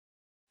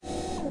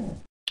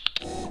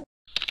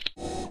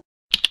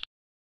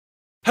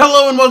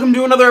Hello and welcome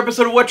to another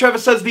episode of What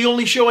Travis Says, the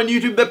only show on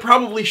YouTube that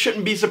probably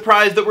shouldn't be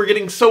surprised that we're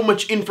getting so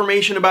much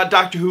information about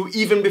Doctor Who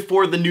even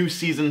before the new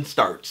season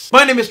starts.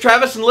 My name is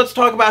Travis and let's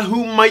talk about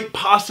who might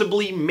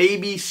possibly,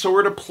 maybe,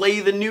 sorta play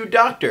the new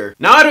Doctor.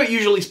 Now, I don't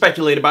usually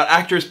speculate about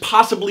actors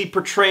possibly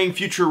portraying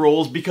future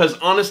roles because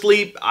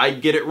honestly, I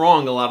get it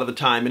wrong a lot of the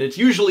time, and it's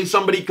usually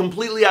somebody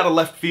completely out of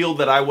left field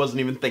that I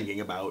wasn't even thinking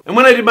about. And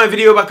when I did my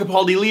video about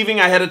Capaldi leaving,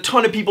 I had a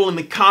ton of people in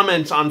the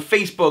comments on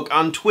Facebook,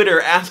 on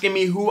Twitter, asking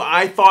me who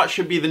I thought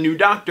should be the new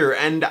Doctor,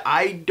 and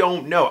I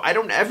don't know. I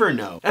don't ever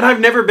know. And I've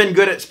never been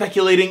good at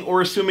speculating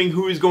or assuming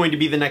who is going to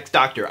be the next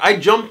Doctor. I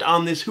jumped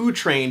on this Who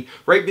train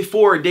right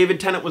before David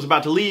Tennant was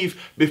about to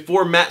leave,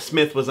 before Matt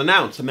Smith was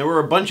announced, and there were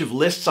a bunch of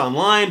lists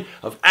online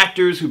of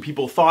actors who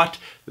people thought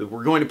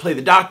were going to play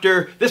the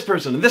Doctor, this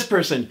person and this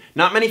person,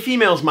 not many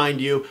females mind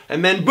you,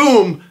 and then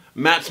boom,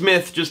 Matt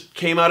Smith just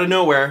came out of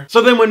nowhere.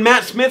 So then when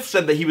Matt Smith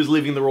said that he was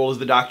leaving the role as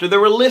the Doctor, there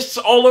were lists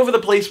all over the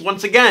place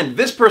once again.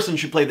 This person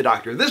should play the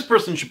Doctor, this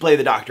person should play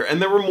the Doctor,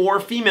 and there were more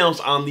females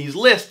on these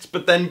lists,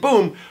 but then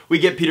boom, we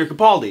get Peter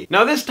Capaldi.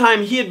 Now this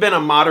time he had been a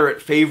moderate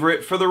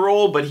favorite for the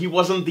role, but he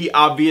wasn't the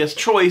obvious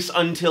choice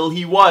until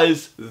he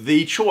was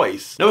the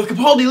choice. Now with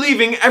Capaldi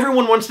leaving,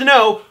 everyone wants to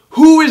know,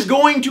 who is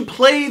going to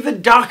play the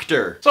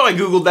Doctor? So I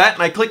googled that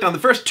and I clicked on the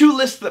first two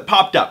lists that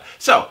popped up.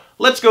 So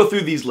let's go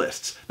through these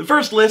lists. The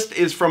first list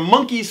is from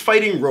Monkeys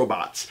Fighting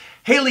Robots.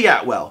 Hayley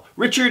Atwell,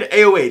 Richard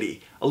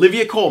Ayoade,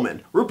 Olivia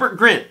Colman, Rupert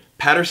Grint,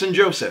 Patterson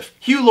Joseph,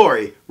 Hugh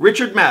Laurie,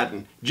 Richard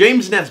Madden,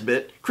 James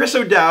Nesbitt, Chris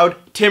O'Dowd,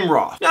 Tim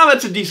Roth. Now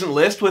that's a decent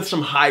list with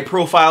some high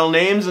profile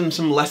names and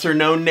some lesser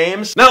known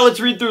names. Now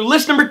let's read through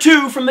list number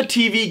 2 from the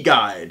TV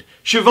Guide.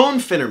 Siobhan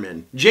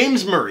Finnerman,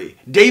 James Murray,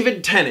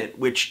 David Tennant,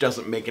 which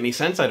doesn't make any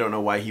sense, I don't know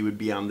why he would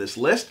be on this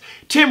list,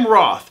 Tim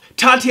Roth,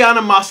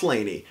 Tatiana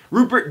Maslany,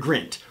 Rupert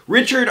Grint,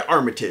 Richard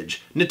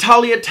Armitage,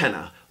 Natalia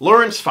Tena,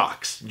 Lawrence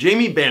Fox,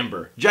 Jamie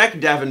Bamber, Jack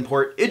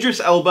Davenport, Idris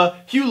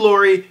Elba, Hugh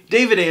Laurie,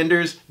 David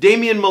Anders,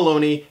 Damian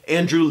Maloney,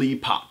 Andrew Lee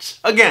Potts.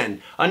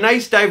 Again, a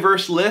nice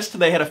diverse list.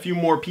 They had a few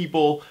more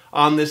people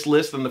on this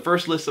list than the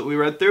first list that we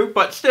read through,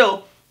 but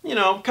still, you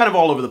know, kind of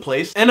all over the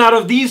place. And out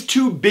of these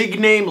two big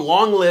name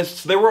long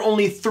lists, there were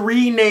only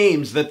 3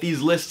 names that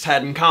these lists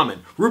had in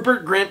common.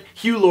 Rupert Grint,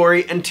 Hugh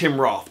Laurie, and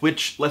Tim Roth,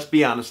 which, let's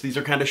be honest, these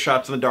are kind of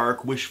shots in the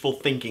dark, wishful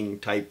thinking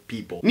type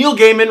people. Neil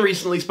Gaiman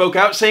recently spoke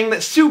out saying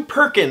that Sue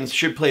Perkins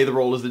should play the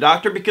role as the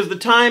Doctor because the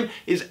time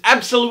is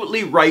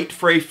absolutely right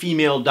for a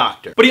female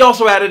Doctor. But he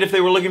also added if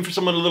they were looking for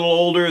someone a little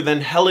older,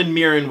 then Helen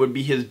Mirren would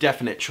be his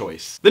definite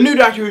choice. The new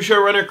Doctor Who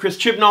showrunner Chris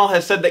Chibnall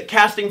has said that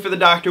casting for the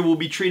Doctor will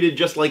be treated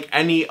just like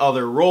any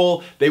other role.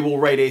 They will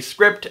write a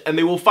script and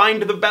they will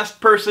find the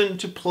best person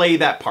to play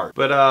that part.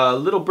 But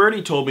little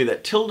birdie told me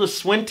that Tilda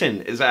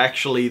Swinton is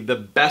actually the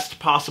best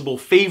possible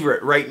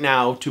favorite right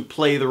now to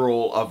play the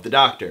role of the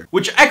Doctor.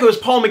 Which echoes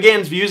Paul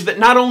McGann's views that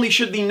not only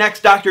should the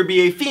next Doctor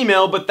be a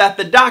female, but that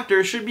the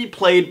Doctor should be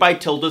played by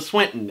Tilda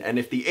Swinton. And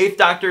if the 8th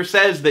Doctor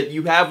says that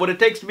you have what it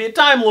takes to be a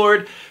Time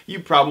Lord, you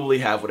probably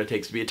have what it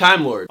takes to be a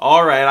Time Lord.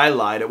 Alright, I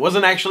lied. It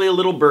wasn't actually a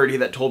little birdie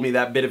that told me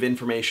that bit of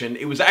information.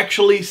 It was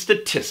actually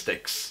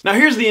statistics. Now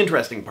here's the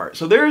interesting part.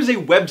 So there is a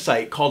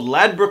website called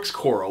Ladbrokes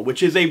Coral,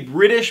 which is a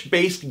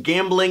British-based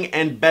gambling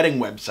and betting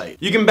website.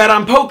 You can bet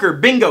on poker,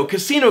 bingo,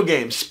 casino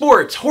games,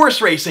 sports,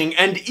 horse racing,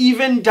 and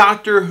even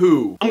Doctor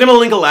Who. I'm gonna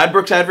link a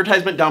Ladbrokes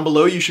advertisement down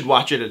below. You should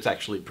watch it. It's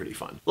actually pretty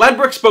fun.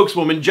 Ladbrokes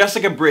spokeswoman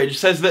Jessica Bridge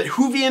says that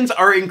Whovians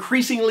are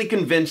increasingly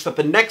convinced that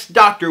the next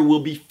Doctor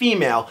will be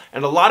female,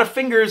 and a lot of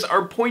fingers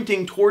are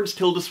pointing towards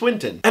Tilda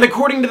Swinton. And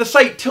according to the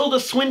site, Tilda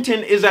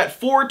Swinton is at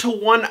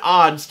 4-to-1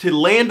 odds to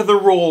land the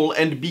role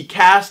and be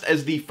cast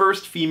as the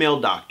first female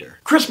Doctor.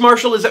 Chris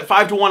Marshall is at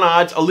 5-to-1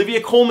 odds,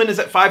 Olivia Colman is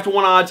at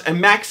 5-to-1 odds, and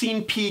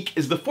Maxine Peake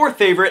is the 4th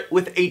favorite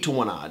with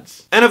 8-to-1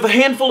 odds. And of the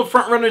handful of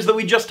frontrunners that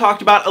we just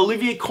talked about,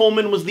 Olivia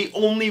Colman was the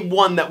only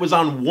one that was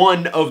on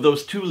one of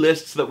those 2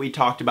 lists that we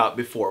talked about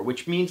before,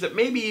 which means that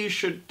maybe you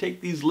should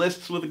take these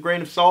lists with a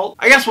grain of salt.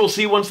 I guess we'll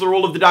see once the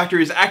role of the Doctor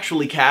is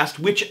actually cast,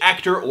 which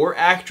actor or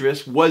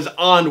actress was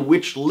on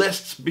which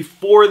lists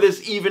before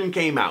this even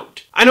came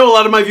out. I know a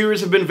lot of my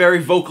viewers have been very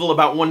vocal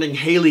about wanting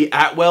Hayley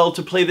Atwell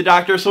to play the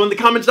Doctor, so in the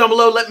comments down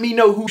below, let me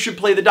know who should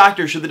play the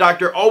Doctor. Should the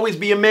Doctor always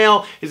be a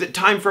male? Is it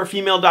time for a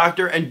female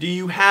Doctor? And do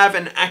you have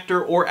an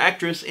actor or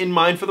actress in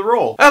mind for the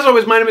role? As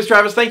always, my name is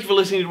Travis. Thank you for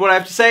listening to what I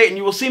have to say, and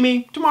you will see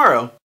me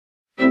tomorrow.